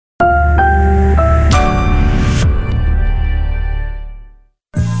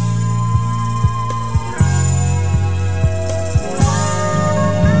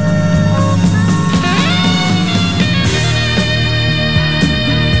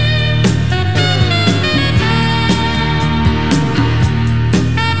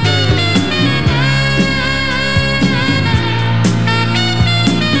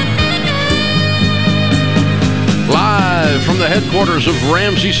headquarters of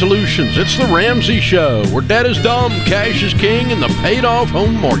Ramsey Solutions. It's the Ramsey Show, where debt is dumb, cash is king, and the paid-off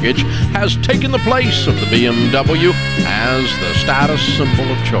home mortgage has taken the place of the BMW as the status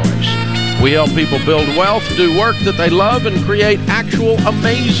symbol of choice. We help people build wealth, do work that they love, and create actual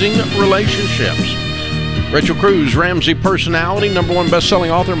amazing relationships. Rachel Cruz, Ramsey personality, #1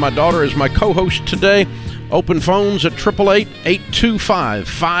 best-selling author. My daughter is my co-host today. Open phones at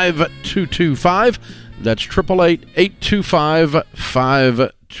 888-825-5225. That's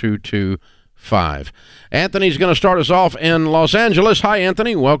 888-825-5225. Anthony's going to start us off in Los Angeles. Hi,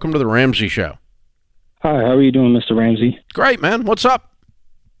 Anthony. Welcome to the Ramsey Show. Hi, how are you doing, Mr. Ramsey? Great, man. What's up?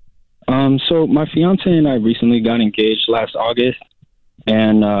 So my fiance and I recently got engaged last August,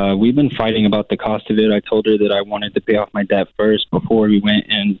 and we've been fighting about the cost of it. I told her that I wanted to pay off my debt first before we went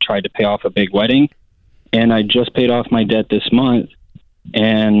and tried to pay off a big wedding. And I just paid off my debt this month.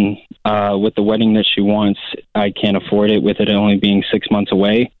 And with the wedding that she wants, I can't afford it with it only being 6 months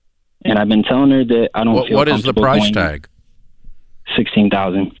away. And I've been telling her that I don't feel What is the comfortable price going. tag?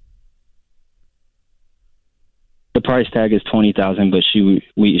 $16,000. The price tag is $20,000, but she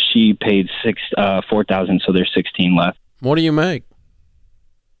paid $4,000, so there's $16,000 left. What do you make?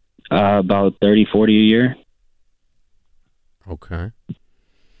 About $30,000-$40,000 a year. Okay.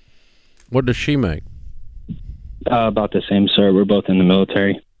 What does she make? About the same, sir. We're both in the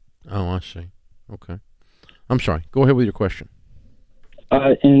military. Oh, I see. Okay. I'm sorry. Go ahead with your question.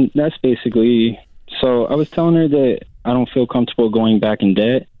 And that's basically, so I was telling her that I don't feel comfortable going back in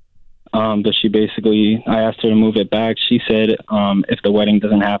debt. But she basically, I asked her to move it back. She said, if the wedding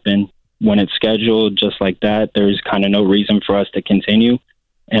doesn't happen when it's scheduled, just like that, there's kind of no reason for us to continue.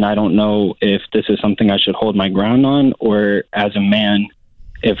 And I don't know if this is something I should hold my ground on, or as a man,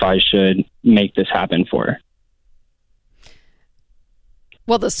 if I should make this happen for her.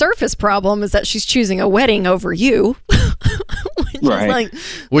 Well, the surface problem is that she's choosing a wedding over you. Right.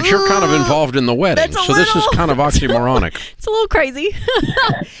 Which you're kind of involved in the wedding. So this is kind of oxymoronic. It's a little crazy.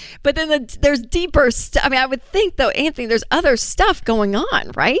 But then there's deeper stuff. I mean, I would think, though, Anthony, there's other stuff going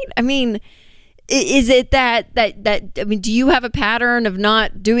on, right? I mean, is it that I mean, do you have a pattern of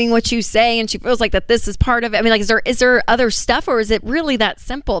not doing what you say and she feels like that this is part of it? I mean, like, is there other stuff, or is it really that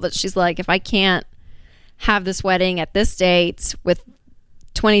simple that she's like, if I can't have this wedding at this date with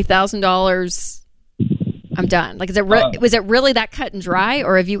 $20,000, I'm done? Like, was it really that cut and dry,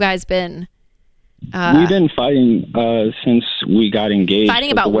 or have you guys been? We've been fighting since we got engaged.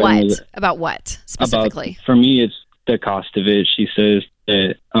 Fighting about what? About what specifically? For me, it's the cost of it. She says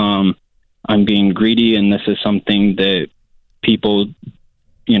that I'm being greedy, and this is something that people,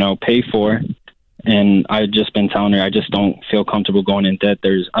 pay for. And I've just been telling her I just don't feel comfortable going in debt.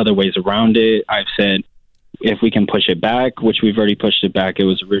 There's other ways around it. I've said if we can push it back, which we've already pushed it back. It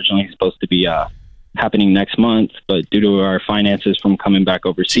was originally supposed to be happening next month, but due to our finances from coming back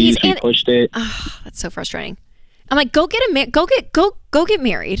overseas, we pushed it. Oh, that's so frustrating. I'm like, go get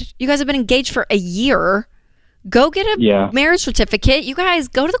married. You guys have been engaged for a year. Go get a marriage certificate. You guys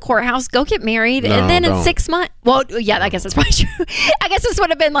go to the courthouse, go get married, and then in 6 months. Well, yeah, I guess that's probably true. I guess this would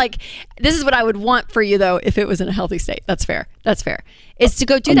have been like, this is what I would want for you, though, if it was in a healthy state. That's fair. Is to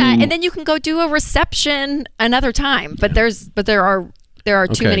go do that, and then you can go do a reception another time. But there are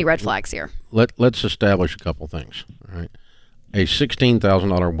too many red flags here. Let's establish a couple things. All right, a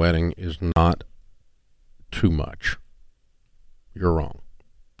 $16,000 wedding is not too much. You're wrong.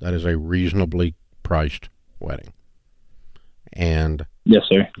 That is a reasonably priced wedding. And yes,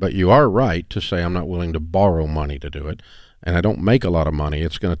 sir. But you are right to say I'm not willing to borrow money to do it, and I don't make a lot of money.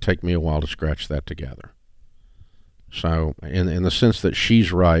 It's going to take me a while to scratch that together. So, in the sense that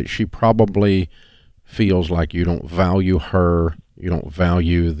she's right, she probably feels like you don't value her, you don't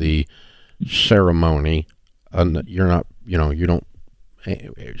value the ceremony, and you're not, you don't.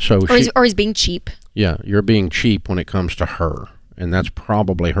 So, or he's being cheap. Yeah, you're being cheap when it comes to her. And that's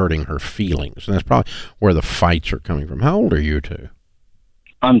probably hurting her feelings. And that's probably where the fights are coming from. How old are you two?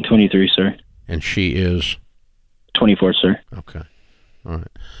 I'm 23, sir. And she is? 24, sir. Okay. All right.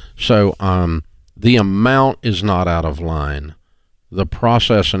 So the amount is not out of line. The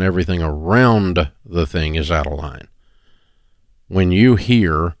process and everything around the thing is out of line. When you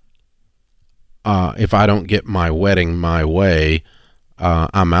hear, if I don't get my wedding my way,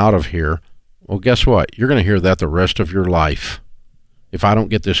 I'm out of here. Well, guess what? You're going to hear that the rest of your life. If I don't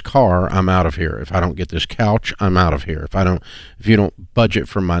get this car, I'm out of here. If I don't get this couch, I'm out of here. If you don't budget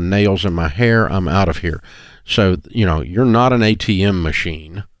for my nails and my hair, I'm out of here. So, you're not an ATM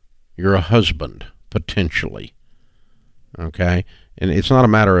machine. You're a husband, potentially. Okay? And it's not a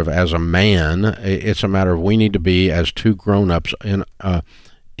matter of as a man. It's a matter of we need to be as two grown-ups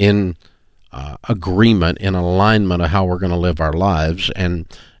in agreement and alignment of how we're going to live our lives. And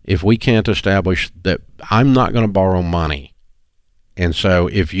if we can't establish that I'm not going to borrow money, and so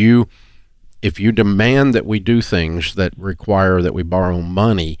if you demand that we do things that require that we borrow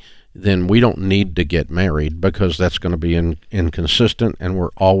money, then we don't need to get married, because that's going to be inconsistent, and we're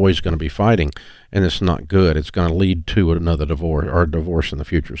always going to be fighting, and it's not good. It's going to lead to another divorce or a divorce in the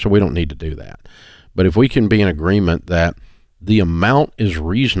future. So we don't need to do that. But if we can be in agreement that the amount is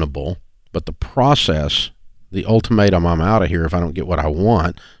reasonable, but the process, the ultimatum, I'm out of here if I don't get what I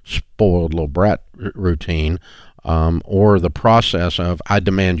want, spoiled little brat routine, or the process of I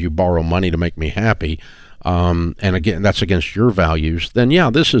demand you borrow money to make me happy, and again, that's against your values, then yeah,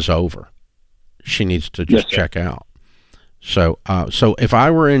 this is over. She needs to just check out. So if I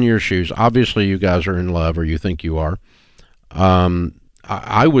were in your shoes, obviously you guys are in love, or you think you are,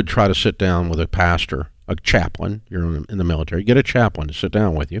 I would try to sit down with a pastor, a chaplain. You're in the military. Get a chaplain to sit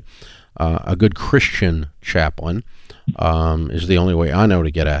down with you. A good Christian chaplain is the only way I know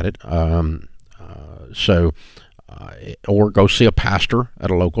to get at it. Or go see a pastor at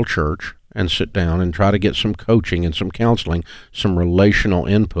a local church and sit down and try to get some coaching and some counseling, some relational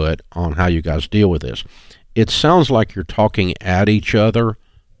input on how you guys deal with this. It sounds like you're talking at each other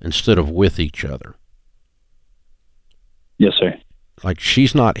instead of with each other. Yes, sir. Like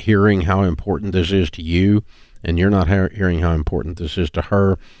she's not hearing how important this is to you, and you're not hearing how important this is to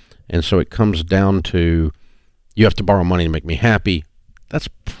her. And so it comes down to, you have to borrow money to make me happy. That's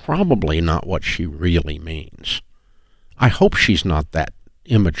probably not what she really means. I hope she's not that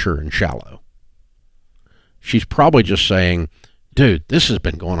immature and shallow. She's probably just saying, dude, this has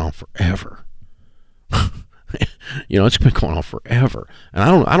been going on forever. It's been going on forever. And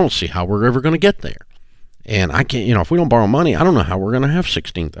I don't see how we're ever going to get there. And I can't, if we don't borrow money, I don't know how we're going to have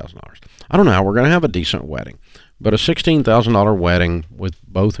 $16,000. I don't know how we're going to have a decent wedding. But a $16,000 wedding with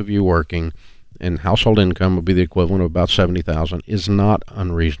both of you working and household income would be the equivalent of about $70,000 is not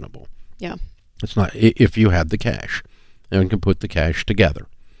unreasonable. Yeah. It's not, if you had the cash and can put the cash together.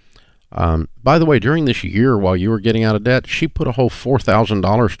 By the way, during this year while you were getting out of debt, she put a whole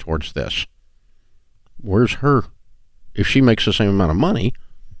 $4,000 towards this. Where's her? If she makes the same amount of money,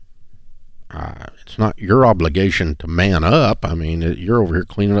 it's not your obligation to man up. I mean, you're over here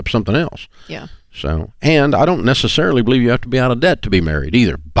cleaning up something else. Yeah. So, and I don't necessarily believe you have to be out of debt to be married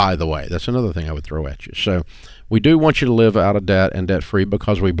either, by the way. That's another thing I would throw at you. So we do want you to live out of debt and debt-free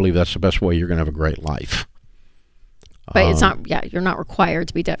because we believe that's the best way you're going to have a great life. But it's not, you're not required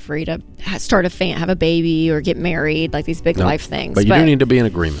to be debt-free to start have a baby or get married, like these big life things. But you do need to be in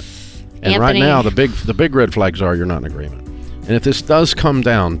agreement. And right now, the big red flags are you're not in agreement. And if this does come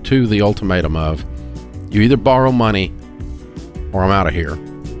down to the ultimatum of you either borrow money or I'm out of here,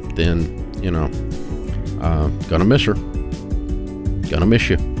 then, gonna miss her. Gonna miss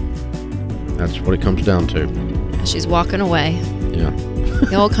you. That's what it comes down to. She's walking away. Yeah.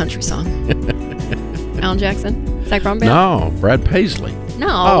 The old country song. Alan Jackson? Zach Brown Band? No, Brad Paisley. No.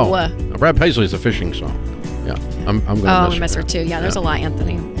 Oh, Brad Paisley's a fishing song. Yeah. I'm gonna miss her too. Yeah, there's a lot,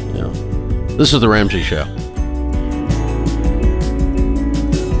 Anthony. Yeah. This is The Ramsey Show.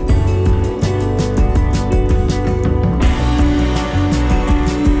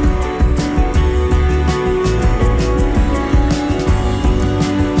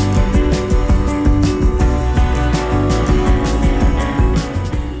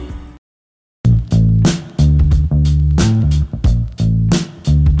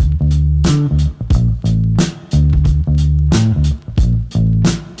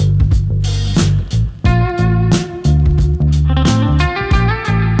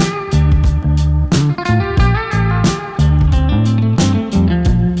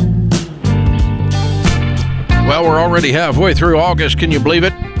 Already halfway through August, can you believe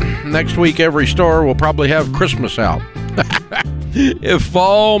it? Next week, every store will probably have Christmas out. If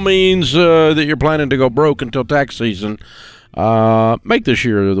fall means that you're planning to go broke until tax season, make this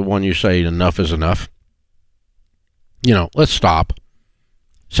year the one you say enough is enough. Let's stop.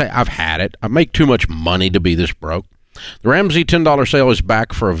 Say, I've had it. I make too much money to be this broke. The Ramsey $10 sale is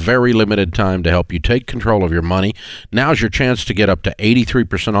back for a very limited time to help you take control of your money. Now's your chance to get up to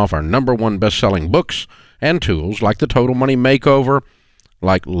 83% off our #1 best-selling books and tools like the Total Money Makeover,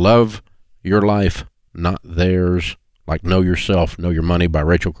 like Love Your Life, Not Theirs, like Know Yourself, Know Your Money by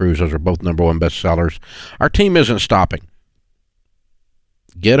Rachel Cruz. Those are both #1 bestsellers. Our team isn't stopping.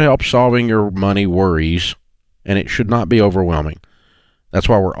 Get help solving your money worries, and it should not be overwhelming. That's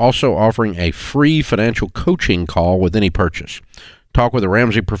why we're also offering a free financial coaching call with any purchase. Talk with a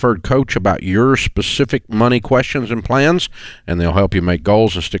Ramsey Preferred Coach about your specific money questions and plans, and they'll help you make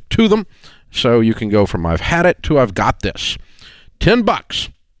goals and stick to them. So you can go from I've had it to I've got this. $10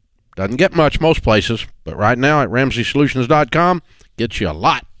 Doesn't get much most places, but right now at RamseySolutions.com, gets you a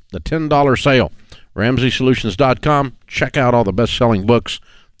lot. The $10 sale. RamseySolutions.com. Check out all the best-selling books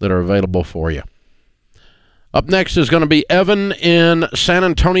that are available for you. Up next is going to be Evan in San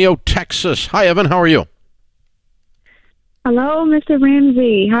Antonio, Texas. Hi, Evan. How are you? Hello, Mr.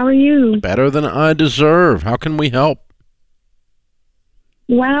 Ramsey. How are you? Better than I deserve. How can we help?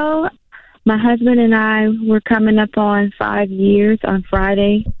 Well, my husband and I were coming up on 5 years on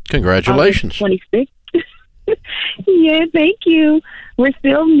Friday. Congratulations. August 26th. Yeah, thank you. We're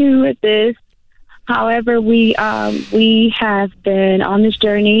still new at this. However, we have been on this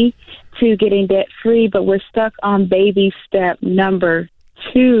journey to getting debt free, but we're stuck on baby step number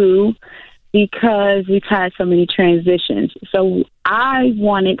 2 because we've had so many transitions. So I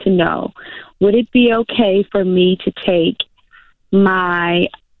wanted to know, would it be okay for me to take my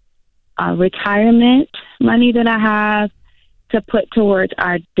retirement money that I have to put towards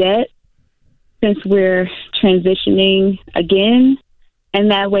our debt since we're transitioning again?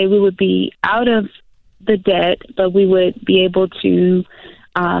 And that way we would be out of the debt, but we would be able to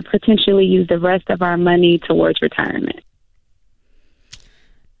potentially use the rest of our money towards retirement.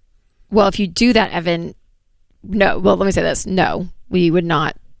 Well, if you do that, Evan, no. Well, let me say this. No, we would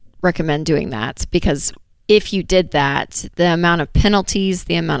not recommend doing that, because if you did that, the amount of penalties,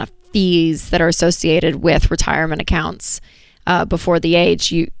 the amount of fees that are associated with retirement accounts before the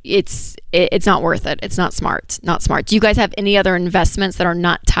age, it's not worth it. It's not smart. Not smart. Do you guys have any other investments that are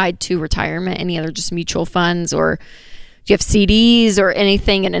not tied to retirement? Any other just mutual funds, or do you have CDs or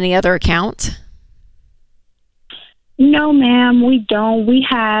anything in any other account? No, ma'am, we don't. We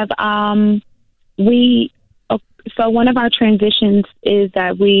have so one of our transitions is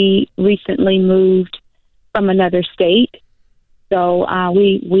that we recently moved from another state. So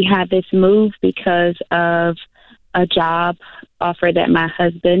we had this move because of a job offer that my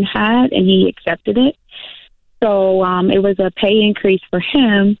husband had, and he accepted it. So it was a pay increase for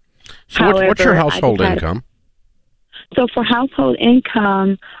him. So what's your household income? So for household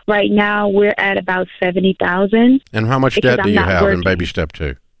income, right now we're at about $70,000. And how much debt do you have in baby step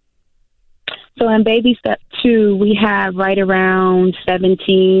 2? So in baby step 2, we have right around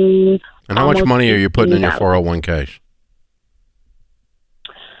 17. And how much money are you putting in your 401ks?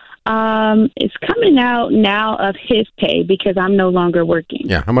 It's coming out now of his pay because I'm no longer working.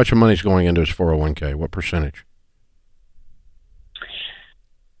 Yeah, how much money is going into his 401k? What percentage?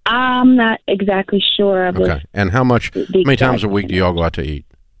 I'm not exactly sure of it. Okay, and how many times a week do y'all go out to eat?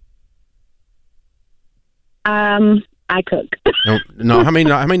 I cook. No, how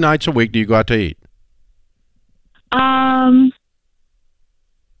many nights a week do you go out to eat? Not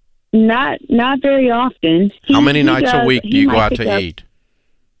very often. How many nights a week do you go out to eat?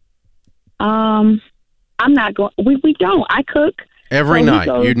 I'm not going. We don't. I cook every night.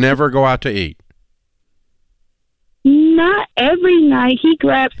 You never go out to eat. Not every night. He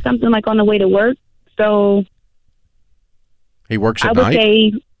grabs something like on the way to work. So he works at night. I would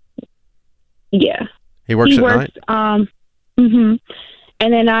say, yeah. He works at night. And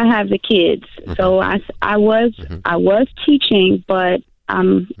then I have the kids. Mm-hmm. So I was teaching, but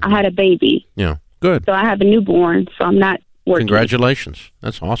I had a baby. Yeah, good. So I have a newborn. So I'm not working. Congratulations.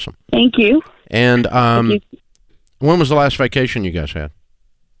 That's awesome. Thank you. And when was the last vacation you guys had?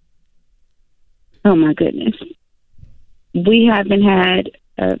 Oh my goodness. We haven't had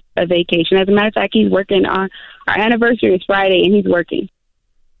a vacation. As a matter of fact, he's working on our anniversary is Friday, and he's working.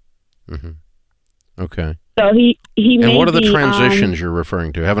 Mm-hmm. Okay. So he. And what are the transitions you're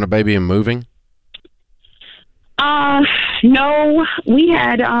referring to? Having a baby and moving? No, we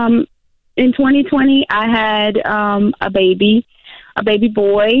had in 2020. I had a baby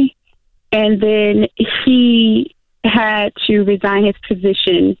boy, and then he had to resign his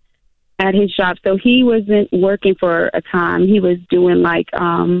position at his job. So he wasn't working for a time. He was doing like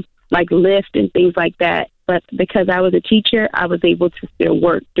Lyft and things like that. But because I was a teacher, I was able to still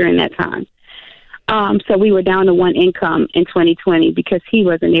work during that time. So we were down to one income in 2020 because he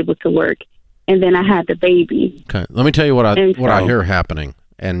wasn't able to work. And then I had the baby. Okay. Let me tell you what I hear happening,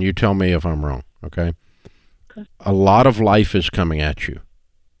 and you tell me if I'm wrong, okay? A lot of life is coming at you.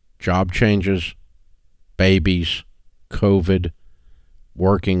 Job changes, babies, COVID,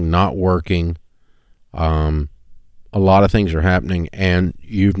 working, not working. A lot of things are happening, and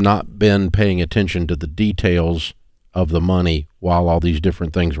you've not been paying attention to the details of the money while all these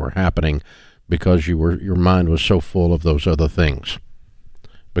different things were happening because your mind was so full of those other things.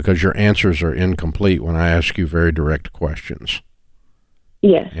 Because your answers are incomplete when I ask you very direct questions.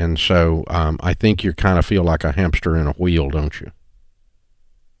 Yes. And so I think you kind of feel like a hamster in a wheel, don't you?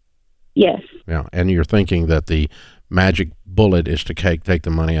 Yes. Yeah, and you're thinking that the magic bullet is to take the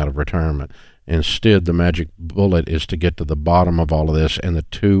money out of retirement. Instead, the magic bullet is to get to the bottom of all of this, and the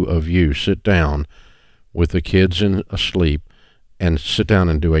two of you sit down with the kids asleep and sit down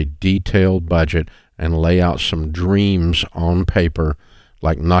and do a detailed budget and lay out some dreams on paper,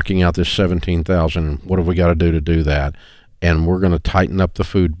 like knocking out this $17,000. What have we got to do that? And we're going to tighten up the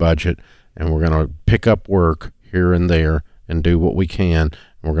food budget, and we're going to pick up work here and there and do what we can.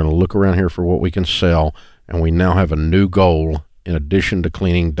 And we're going to look around here for what we can sell, and we now have a new goal. In addition to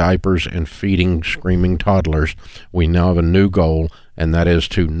cleaning diapers and feeding screaming toddlers, we now have a new goal, and that is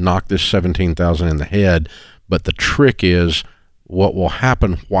to knock this $17,000 in the head. But the trick is, what will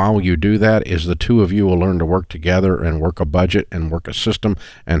happen while you do that is the two of you will learn to work together and work a budget and work a system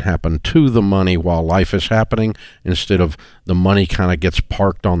and happen to the money while life is happening, instead of the money kind of gets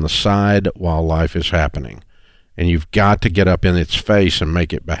parked on the side while life is happening. And you've got to get up in its face and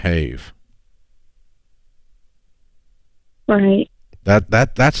make it behave. Right.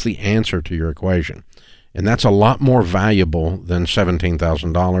 That's the answer to your equation. And that's a lot more valuable than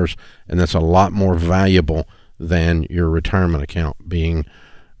 $17,000, and that's a lot more valuable than your retirement account being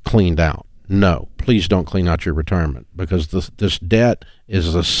cleaned out. No, please don't clean out your retirement, because this debt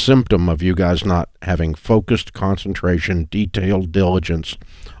is a symptom of you guys not having focused concentration, detailed diligence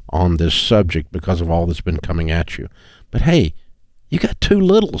on this subject because of all that's been coming at you. But hey, you got two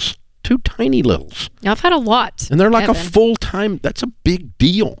tiny littles. I've had a lot. And they're like a full-time, that's a big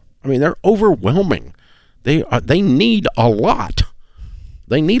deal. I mean, they're overwhelming. They need a lot.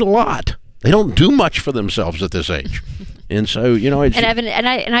 They need a lot. They don't do much for themselves at this age. And so, it's... And Evan, and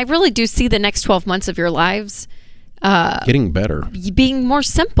I really do see the next 12 months of your lives getting better. Being more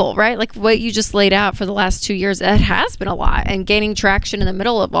simple, right? Like what you just laid out for the last 2 years, it has been a lot. And gaining traction in the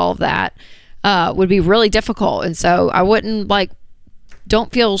middle of all of that would be really difficult. And so I wouldn't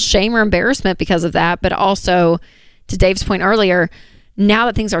don't feel shame or embarrassment because of that. But also, to Dave's point earlier, now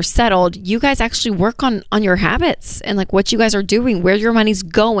that things are settled, you guys actually work on your habits and what you guys are doing, where your money's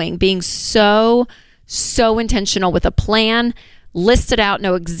going, being so intentional with a plan, list it out,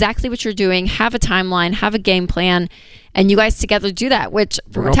 know exactly what you're doing, have a timeline, have a game plan, and you guys together do that, which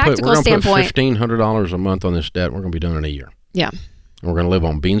from a tactical standpoint... We're going to put $1,500 a month on this debt. We're going to be done in a year. Yeah. We're going to live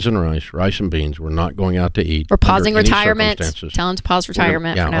on beans and rice and beans. We're not going out to eat. We're pausing retirement. Tell them to pause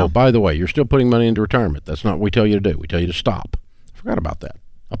retirement for now. Oh, by the way, you're still putting money into retirement. That's not what we tell you to do. We tell you to stop. I forgot about that.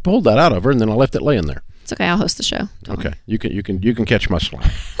 I pulled that out of her, and then I left it laying there. It's okay. I'll host the show. Okay. You can catch my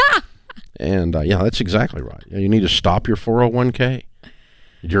slack. And that's exactly right. You need to stop your 401k.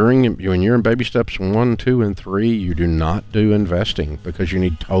 When you're in baby steps 1, 2, and 3, you do not do investing because you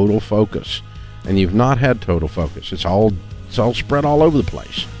need total focus. And you've not had total focus. It's all spread all over the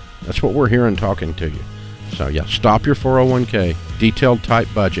place. That's what we're hearing talking to you. So stop your 401k, detailed tight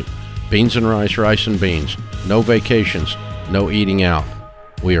budget, beans and rice and beans, no vacations, no eating out.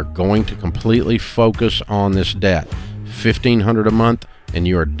 We are going to completely focus on this debt. $1,500 a month, and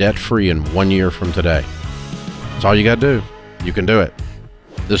you are debt free in 1 year from today. That's all you got to do. You can do it.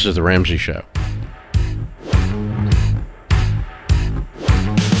 This is The Ramsey Show.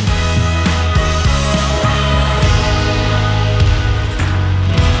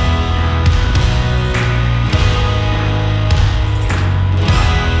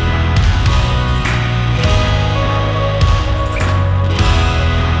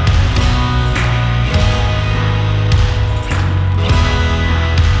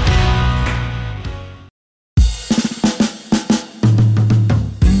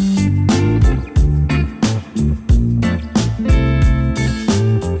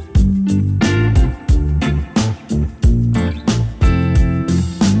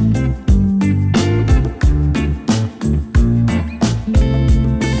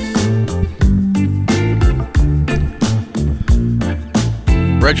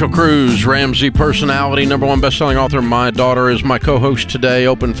 Rachel Cruz, Ramsey personality, #1 best-selling author. My daughter is my co-host today.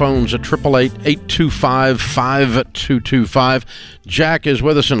 Open phones at 888-825-5225. Jack is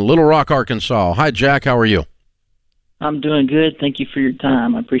with us in Little Rock, Arkansas. Hi, Jack. How are you? I'm doing good. Thank you for your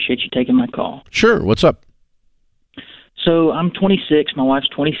time. I appreciate you taking my call. Sure. What's up? So I'm 26. My wife's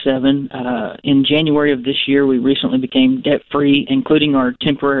 27. In January of this year, we recently became debt-free, including our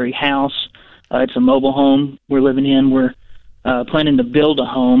temporary house. It's a mobile home we're living in. We're planning to build a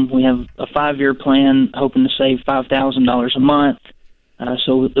home. We have a 5-year plan, hoping to save $5,000 a month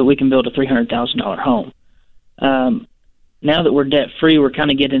so that we can build a $300,000 home. Now that we're debt-free, we're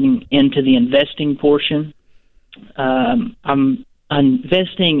kind of getting into the investing portion. I'm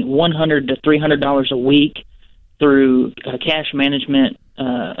investing $100 to $300 a week through a cash management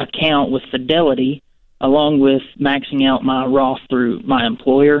account with Fidelity, along with maxing out my Roth through my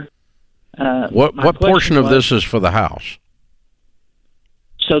employer. What portion of this is for the house?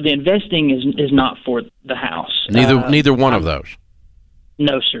 So the investing is not for the house. Neither one of those.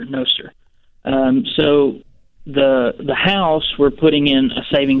 No, sir. So the house, we're putting in a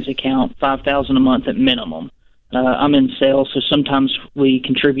savings account, $5,000 a month at minimum. I'm in sales, so sometimes we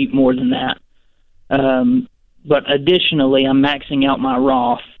contribute more than that. But additionally, I'm maxing out my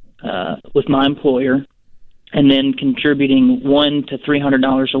Roth with my employer, and then contributing $100 to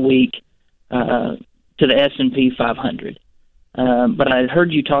 $300 a week to the S&P 500. But I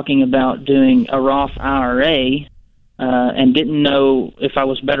heard you talking about doing a Roth IRA, and didn't know if I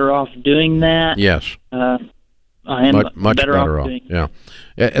was better off doing that. Yes. I am much better off. Yeah.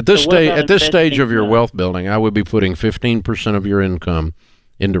 At this stage of your wealth building, I would be putting 15% of your income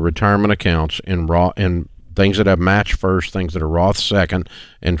into retirement accounts in things that have match first, things that are Roth second,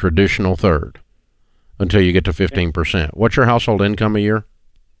 and traditional third, until you get to 15%. What's your household income a year?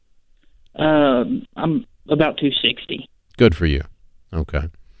 I'm about $260. Good for you. Okay.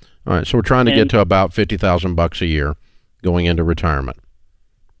 All right. So we're trying to get to about $50,000 a year going into retirement.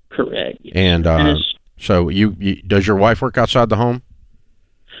 Correct. And so you does your wife work outside the home?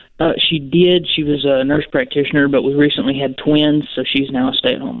 She did. She was a nurse practitioner, but we recently had twins, so she's now a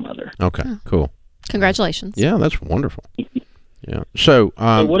stay-at-home mother. Okay, cool. Congratulations. Yeah, that's wonderful. Yeah. So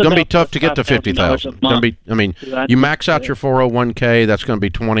going to be tough to get to 50,000. You max out your 401k, that's going to be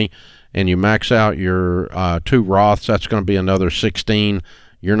 20, and you max out your 2 Roths, that's going to be another 16.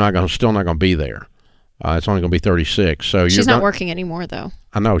 You're still not going to be there. It's only going to be 36. So she's not working anymore, though.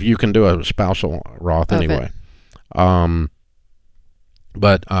 I know you can do a spousal Roth anyway.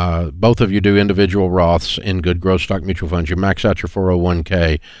 But both of you do individual Roths in good growth stock mutual funds. You max out your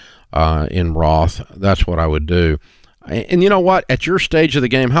 401k in Roth. That's what I would do. And you know what? At your stage of the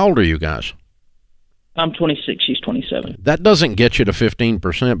game, how old are you guys? I'm 26. She's 27. That doesn't get you to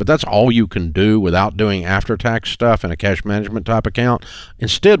 15%, but that's all you can do without doing after-tax stuff in a cash management type account.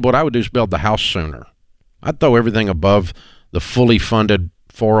 Instead, what I would do is build the house sooner. I'd throw everything above the fully funded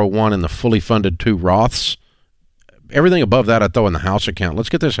 401 and the fully funded 2 Roths. Everything above that I'd throw in the house account. Let's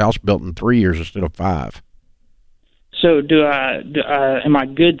get this house built in 3 years instead of 5. So am I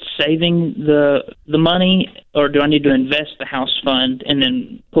good saving the money, or do I need to invest the house fund and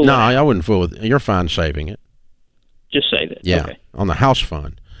then pull it out? I wouldn't fool with it. You're fine saving it. Just save it. Yeah, okay. On the house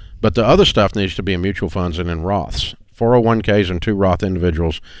fund. But the other stuff needs to be in mutual funds and in Roths. 401ks and 2 Roth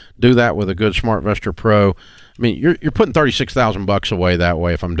individuals. Do that with a good SmartVestor Pro. I mean, you're putting $36,000 away that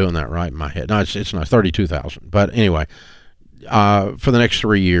way if I'm doing that right in my head. No, it's not $32,000. But anyway, for the next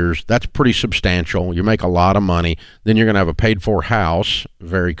 3 years, that's pretty substantial. You make a lot of money. Then you're going to have a paid-for house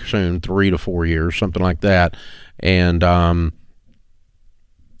very soon, 3 to 4 years, something like that. And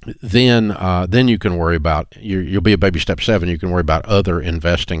then you can worry about you'll be a baby step 7. You can worry about other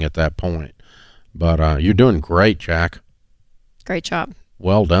investing at that point. But you're doing great, Jack. Great job.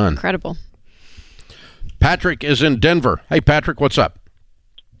 Well done. Incredible. Patrick is in Denver. Hey, Patrick, what's up?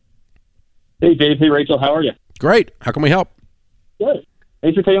 Hey, Dave. Hey, Rachel. How are you? Great. How can we help? Good.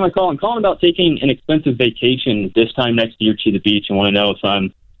 Thanks for taking my call. I'm calling about taking an expensive vacation this time next year to the beach and want to know if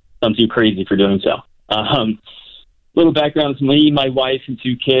I'm too crazy for doing so. Little background is me, my wife, and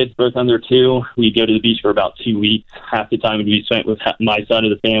 2 kids, both under 2. We go to the beach for about 2 weeks. Half the time would be spent with my side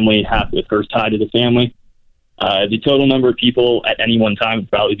of the family, half with her side of the family. The total number of people at any one time would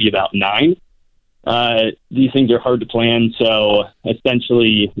probably be about 9. These things are hard to plan, so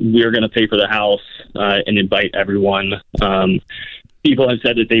essentially we're going to pay for the house and invite everyone. People have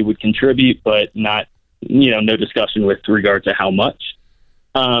said that they would contribute, but not, no discussion with regard to how much.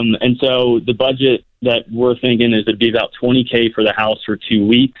 And so the budget that we're thinking is it'd be about $20K for the house for 2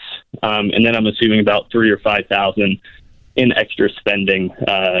 weeks. And then I'm assuming about $3,000 or $5,000 in extra spending,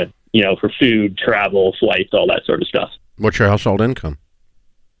 for food, travel, flights, all that sort of stuff. What's your household income?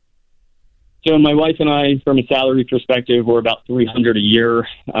 So my wife and I, from a salary perspective, we're about $300 a year.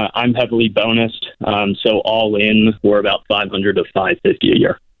 I'm heavily bonused. So all in, we're about $500 to $550 a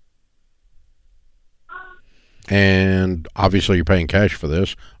year. And obviously you're paying cash for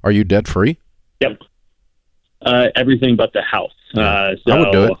this. Are you debt free? Yep. Everything but the house. So I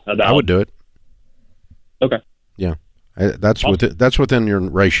would do it. I would do it. Okay. Yeah. That's within your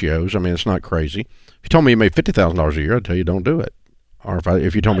ratios. I mean, it's not crazy. If you told me you made $50,000 a year, I'd tell you don't do it. Or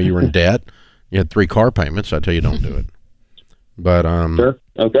if you told me you were in debt, you had 3 car payments, I'd tell you don't do it. But sure.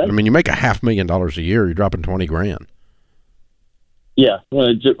 Okay. I mean, you make $500,000 a year, you're dropping $20,000. Yeah,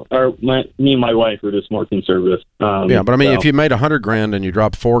 me and my wife are just more conservative. Yeah, but I mean, if you made $100,000 and you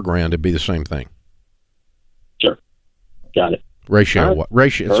dropped $4,000, it'd be the same thing. Sure, got it. ratio.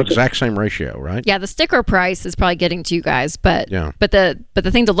 Ratio? It's exact same ratio, right? Yeah, the sticker price is probably getting to you guys, but the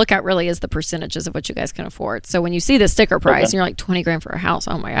thing to look at really is the percentages of what you guys can afford. So when you see the sticker price and you're like $20,000 for a house,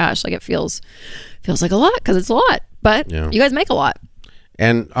 oh my gosh, like it feels like a lot because it's a lot, but you guys make a lot.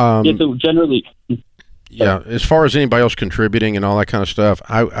 And so generally, as far as anybody else contributing and all that kind of stuff,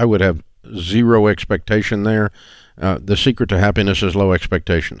 I would have zero expectation there. The secret to happiness is low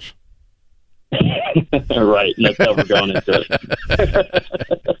expectations. Right, that's how we're going into it.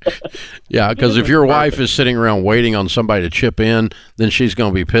 Yeah, because if your wife is sitting around waiting on somebody to chip in, then she's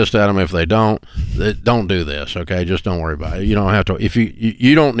going to be pissed at them if they don't. Don't do this, okay? Just don't worry about it. You don't have to. If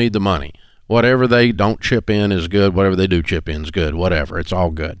you don't need the money. Whatever they don't chip in is good. Whatever they do chip in is good. Whatever, it's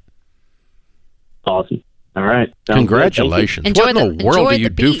all good. Awesome. All right. Congratulations. What in the world do you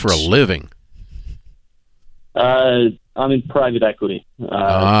do for a living? I'm in private equity.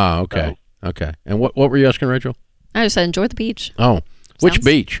 Okay. Okay. And what were you asking, Rachel? I just said enjoy the beach. Oh, which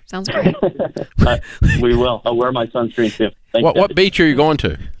beach? Sounds great. We will. I'll wear my sunscreen too. What beach are you going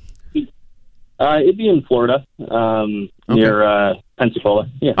to? It'd be in Florida, near Pensacola.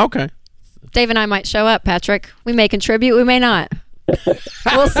 Yeah. Okay. Dave and I might show up, Patrick. We may contribute, we may not.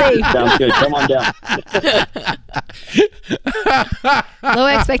 We'll see. Sounds good. Come on down. Low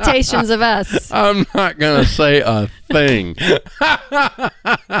expectations of us. I'm not going to say a thing.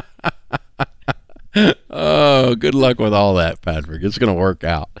 Oh, good luck with all that, Patrick. It's going to work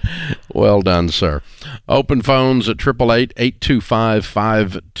out. Well done, sir. Open phones at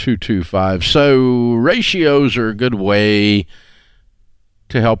 888-825-5225. So ratios are a good way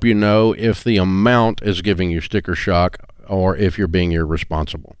to help you know if the amount is giving you sticker shock or if you're being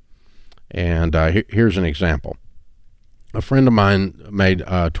irresponsible. And here's an example. A friend of mine made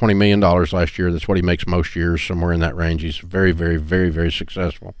 $20 million last year. That's what he makes most years, somewhere in that range. He's very, very, very, very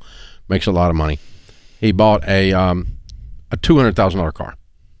successful. Makes a lot of money. He bought a $200,000 car.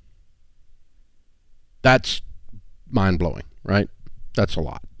 That's mind-blowing, right? That's a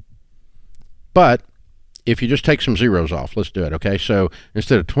lot. But if you just take some zeros off, let's do it, okay? So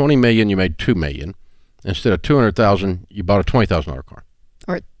instead of $20 million, you made $2 million. Instead of $200,000, you bought a $20,000 car.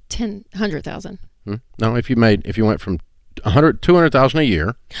 Or $100,000. No, if you went from $200,000 a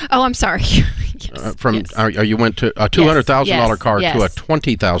year. Oh, I'm sorry. You went to a $200,000 car to a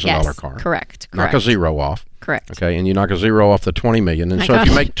 $20,000 car. Correct. Knock a zero off. Correct. Okay, and you knock a zero off the $20 million. And so if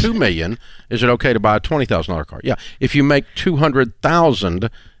you make $2 million, is it okay to buy a $20,000 car? Yeah. If you make $200,000,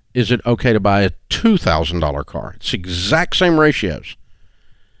 is it okay to buy a $2,000 car? It's the exact same ratios.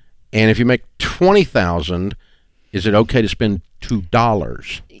 And if you make $20,000, is it okay to spend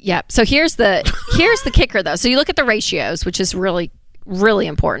 $2? Yeah. So here's the kicker, though. So you look at the ratios, which is really, really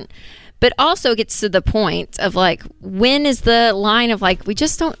important. But also gets to the point of like, when is the line of like, we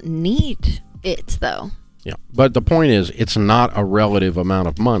just don't need it, though. Yeah. But the point is, it's not a relative amount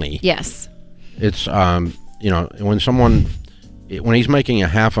of money. Yes. It's, when he's making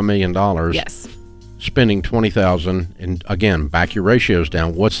 $500,000. Yes. Spending $20,000, and again, back your ratios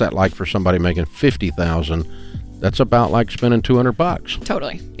down. What's that like for somebody making $50,000? That's about like spending $200.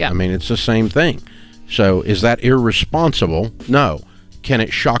 Totally. Yeah. I mean, it's the same thing. So is that irresponsible? No. Can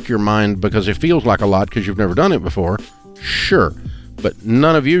it shock your mind because it feels like a lot because you've never done it before? Sure. But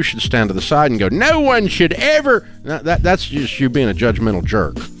none of you should stand to the side and go, no one should ever. That's just you being a judgmental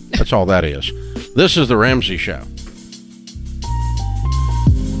jerk. That's all that is. This is The Ramsey Show.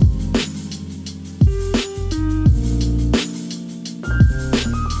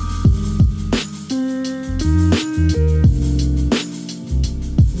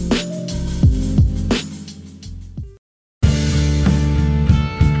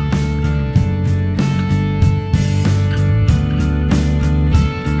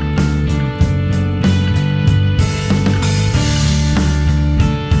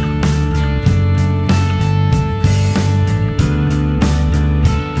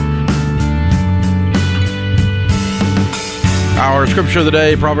 Our scripture of the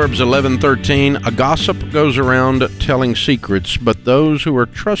day, Proverbs 11:13. A gossip goes around telling secrets, but those who are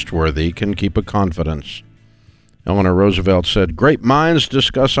trustworthy can keep a confidence. Eleanor Roosevelt said, great minds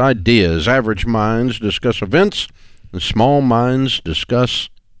discuss ideas, average minds discuss events, and small minds discuss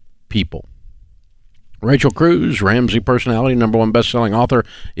people. Rachel Cruz, Ramsey personality, #1 best-selling author,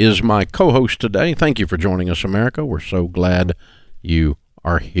 is my co-host today. Thank you for joining us, America. We're so glad you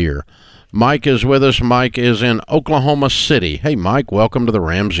are here. Mike is with us. Mike is in Oklahoma City. Hey, Mike, welcome to The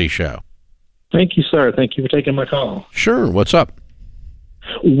Ramsey Show. Thank you, sir. Thank you for taking my call. Sure. What's up?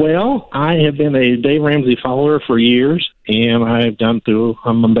 Well, I have been a Dave Ramsey follower for years, and I've done I'm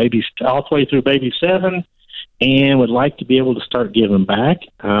all the way through baby 7, and would like to be able to start giving back.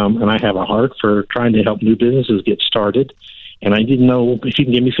 And I have a heart for trying to help new businesses get started. And I didn't know if you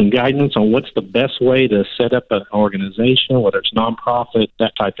can give me some guidance on what's the best way to set up an organization, whether it's nonprofit,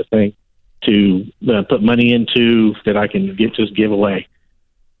 that type of thing, to put money into that I can just give away.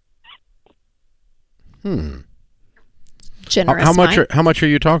 Generous. How much are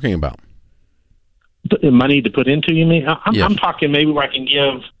you talking about? Money to put into, you mean? Yes. I'm talking maybe where I can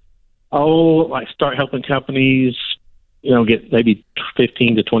give, like start helping companies, get maybe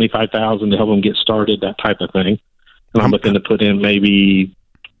 15 to 25,000 to help them get started, that type of thing. And I'm looking to put in maybe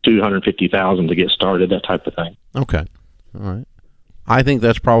 250,000 to get started, that type of thing. Okay. All right. I think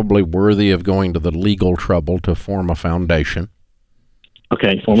that's probably worthy of going to the legal trouble to form a foundation.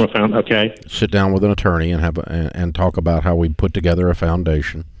 Okay, okay. Sit down with an attorney and talk about how we put together a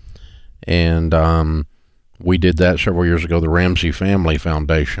foundation. And we did that several years ago, the Ramsey Family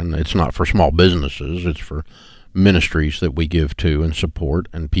Foundation. It's not for small businesses. It's for ministries that we give to and support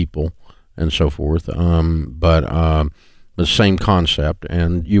and people and so forth. But the same concept.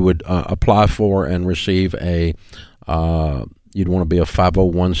 And you would apply for and receive you'd want to be a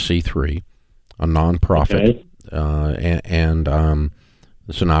 501c3, a nonprofit. Okay. And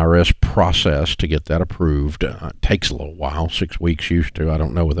it's an IRS process to get that approved. It takes a little while, 6 weeks used to. I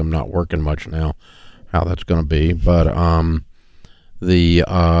don't know with them not working much now how that's going to be. But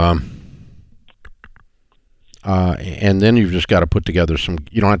and then you've just got to put together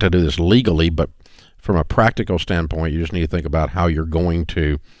you don't have to do this legally, but from a practical standpoint, you just need to think about how you're going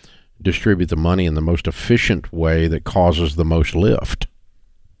to distribute the money in the most efficient way that causes the most lift.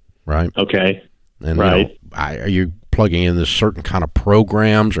 Right? Okay. And right. Are you plugging in this certain kind of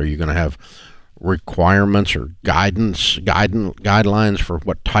programs? Are you going to have requirements or guidelines for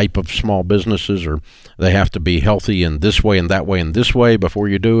what type of small businesses, or they have to be healthy in this way and that way and this way before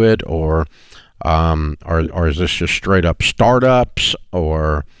you do it, or is this just straight up startups?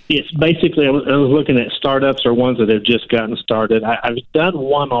 Or it's basically, I was looking at startups or ones that have just gotten started. I've done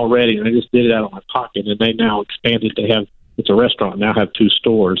one already, and I just did it out of my pocket, and they now expanded. It's a restaurant now, have 2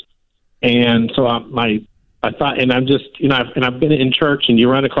 stores. And so I thought, and I'm just, and I've been in church, and you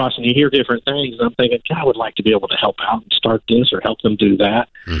run across and you hear different things, and I'm thinking, God, I would like to be able to help out and start this or help them do that.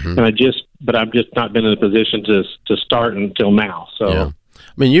 Mm-hmm. And but I've just not been in a position to start until now. So, yeah.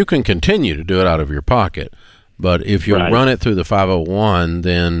 I mean, you can continue to do it out of your pocket, but if you run it through the 501,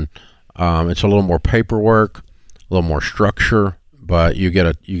 then it's a little more paperwork, a little more structure, but you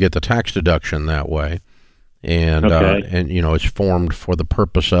get the tax deduction that way. And it's formed for the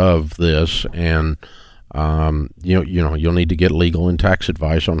purpose of this, and you'll need to get legal and tax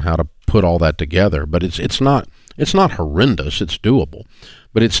advice on how to put all that together. But it's not horrendous. It's doable,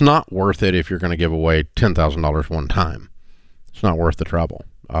 but it's not worth it if you're going to give away $10,000 one time. It's not worth the trouble.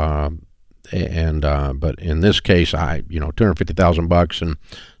 But in this case, $250,000, and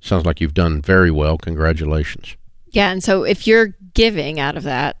sounds like you've done very well. Congratulations. Yeah, and so if you're giving out of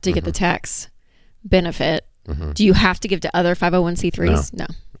that to get the tax benefit, do you have to give to other 501c3s?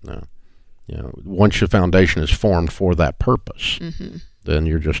 No. Once your foundation is formed for that purpose, then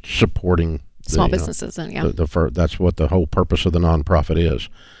you're just supporting small businesses. That's what the whole purpose of the nonprofit is.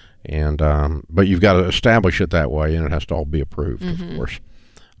 And but you've got to establish it that way, and it has to all be approved, of course.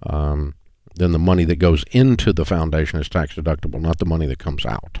 Then the money that goes into the foundation is tax deductible, not the money that comes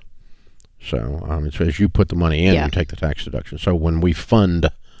out. So it's as you put the money in, you take the tax deduction. So when we fund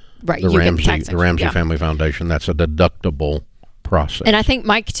the Ramsey Family Foundation, that's a deductible process. And I think,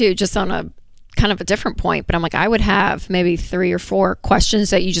 Mike, too, just on a kind of a different point, but I'm like, I would have maybe 3 or 4 questions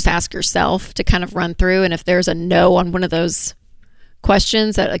that you just ask yourself to kind of run through. And if there's a no on one of those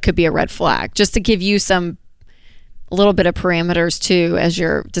questions, that it could be a red flag, just to give you a little bit of parameters too as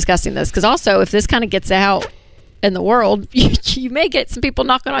you're discussing this. Because also, if this kind of gets out in the world, you may get some people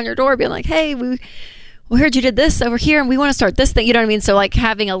knocking on your door being like, hey, we heard you did this over here and we want to start this thing. You know what I mean? So like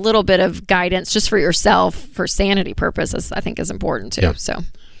having a little bit of guidance just for yourself for sanity purposes, I think is important too. Yeah. So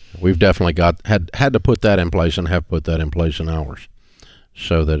we've definitely had to put that in place and have put that in place in ours,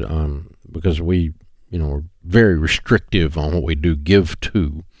 so that because we we're very restrictive on what we do give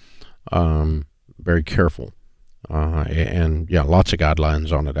to, very careful, and lots of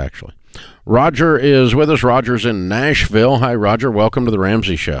guidelines on it actually. Roger is with us. Roger's in Nashville. Hi, Roger. Welcome to the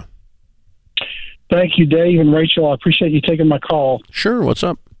Ramsey Show. Thank you, Dave and Rachel. I appreciate you taking my call. Sure. What's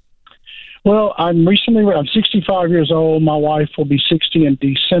up? Well, I'm 65 years old. My wife will be 60 in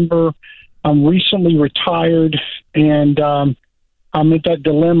December. I'm recently retired, and I'm at that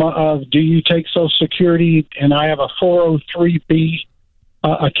dilemma of, do you take Social Security? And I have a 403B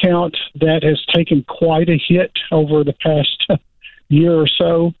account that has taken quite a hit over the past year or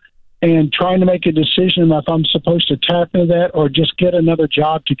so, and trying to make a decision if I'm supposed to tap into that or just get another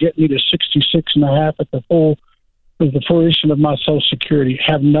job to get me to 66 and a half at the full with the fruition of my Social Security,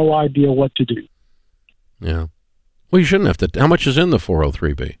 have no idea what to do. Yeah. Well, you shouldn't have to. How much is in the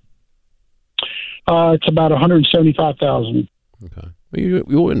 403B? It's about $175,000. Okay. Well, you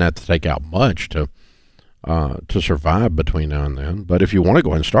wouldn't have to take out much to survive between now and then. But if you want to go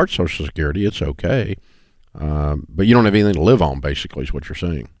ahead and start Social Security, it's okay. But you don't have anything to live on, basically, is what you're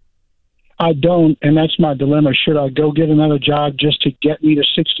saying. I don't, and that's my dilemma. Should I go get another job just to get me to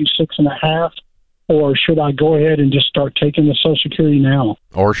 66 and a half, or should I go ahead and just start taking the Social Security now?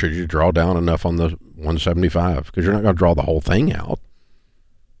 Or should you draw down enough on the 175? Because you're not going to draw the whole thing out.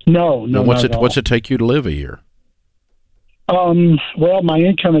 No. What's it take you to live a year? Well, my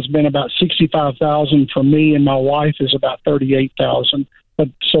income has been about $65,000 for me, and my wife is about $38,000. But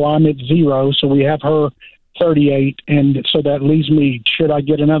so I'm at zero. So we have her 38, and so that leaves me. Should I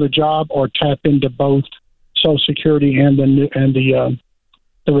get another job or tap into both Social Security and the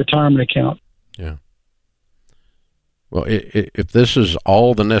retirement account? Yeah. Well, if this is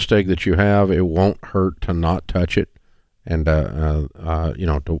all the nest egg that you have, it won't hurt to not touch it, and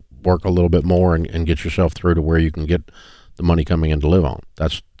to work a little bit more and get yourself through to where you can get the money coming in to live on.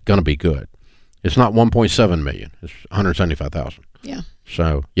 That's going to be good. It's not $1.7 million. It's $175,000. Yeah.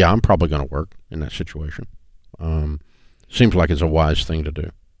 So yeah, I'm probably going to work in that situation. Seems like it's a wise thing to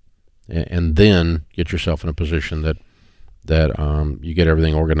do, and then get yourself in a position that you get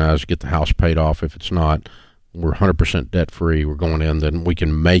everything organized, get the house paid off. If it's not, we're 100% debt free. We're going in, then we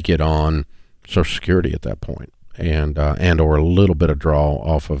can make it on Social Security at that point, and or a little bit of draw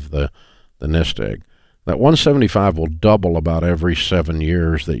off of the nest egg. That 175 will double about every 7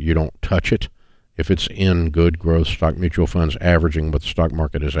 years that you don't touch it, if it's in good growth stock mutual funds averaging what the stock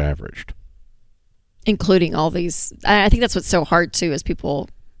market is averaged. Including all these. I think that's what's so hard too, is people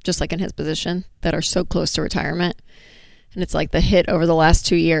just like in his position that are so close to retirement. And it's like the hit over the last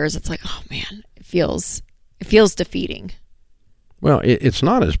 2 years. It's like, oh man, it feels defeating. Well, it's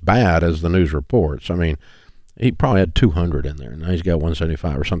not as bad as the news reports. I mean, he probably had 200 in there, and now he's got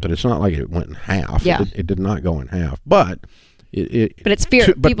 175 or something. It's not like it went in half. Yeah. It did not go in half. But it's fear.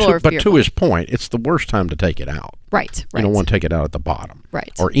 People are fearful. But to his point, it's the worst time to take it out. Right. You don't want to take it out at the bottom.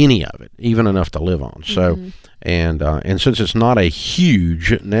 Right. Or any of it, even enough to live on. So, and since it's not a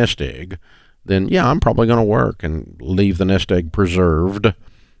huge nest egg, then yeah, I'm probably going to work and leave the nest egg preserved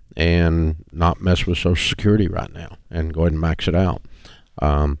and not mess with Social Security right now and go ahead and max it out.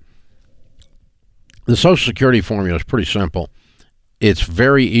 The Social Security formula is pretty simple. It's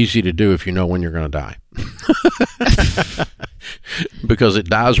very easy to do if you know when you're going to die. Because it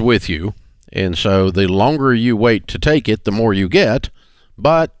dies with you. And so the longer you wait to take it, the more you get.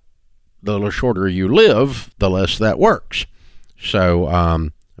 But the shorter you live, the less that works. So,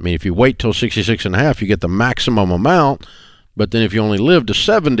 if you wait till 66 and a half, you get the maximum amount. But then if you only live to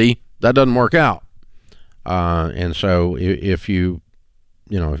 70, that doesn't work out. And so if you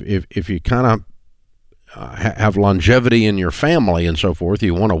kind of have longevity in your family and so forth,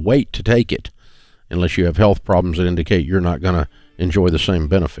 you want to wait to take it unless you have health problems that indicate you're not going to enjoy the same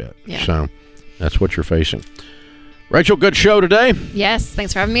benefit. Yeah. So that's what you're facing. Rachel, good show today. Yes,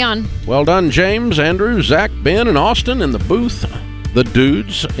 thanks for having me on. Well done, James, Andrew, Zach, Ben, and Austin in the booth. The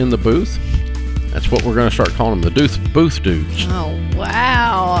dudes in the booth. That's what we're going to start calling them, the booth dudes. Oh,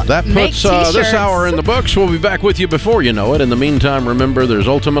 wow. That puts this hour in the books. We'll be back with you before you know it. In the meantime, remember, there's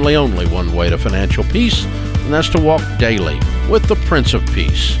ultimately only one way to financial peace, and that's to walk daily with the Prince of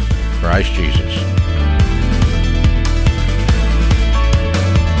Peace, Christ Jesus.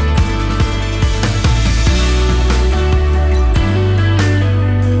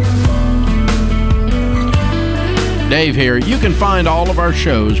 Dave here. You can find all of our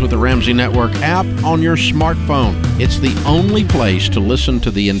shows with the Ramsey Network app on your smartphone. It's the only place to listen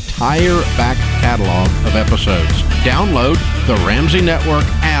to the entire back catalog of episodes. Download the Ramsey Network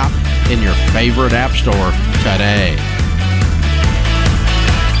app in your favorite app store today.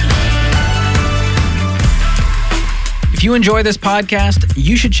 If you enjoy this podcast,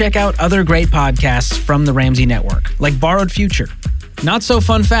 you should check out other great podcasts from the Ramsey Network, like Borrowed Future. Not so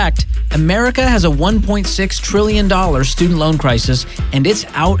fun fact, America has a $1.6 trillion student loan crisis, and it's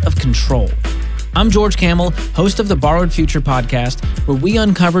out of control. I'm George Camel, host of the Borrowed Future podcast, where we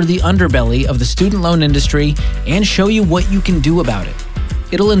uncover the underbelly of the student loan industry and show you what you can do about it.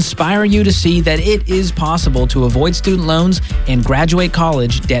 It'll inspire you to see that it is possible to avoid student loans and graduate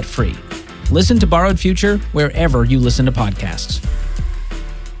college debt-free. Listen to Borrowed Future wherever you listen to podcasts.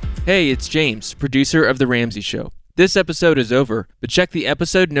 Hey, it's James, producer of The Ramsey Show. This episode is over, but check the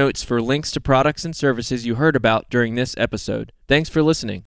episode notes for links to products and services you heard about during this episode. Thanks for listening.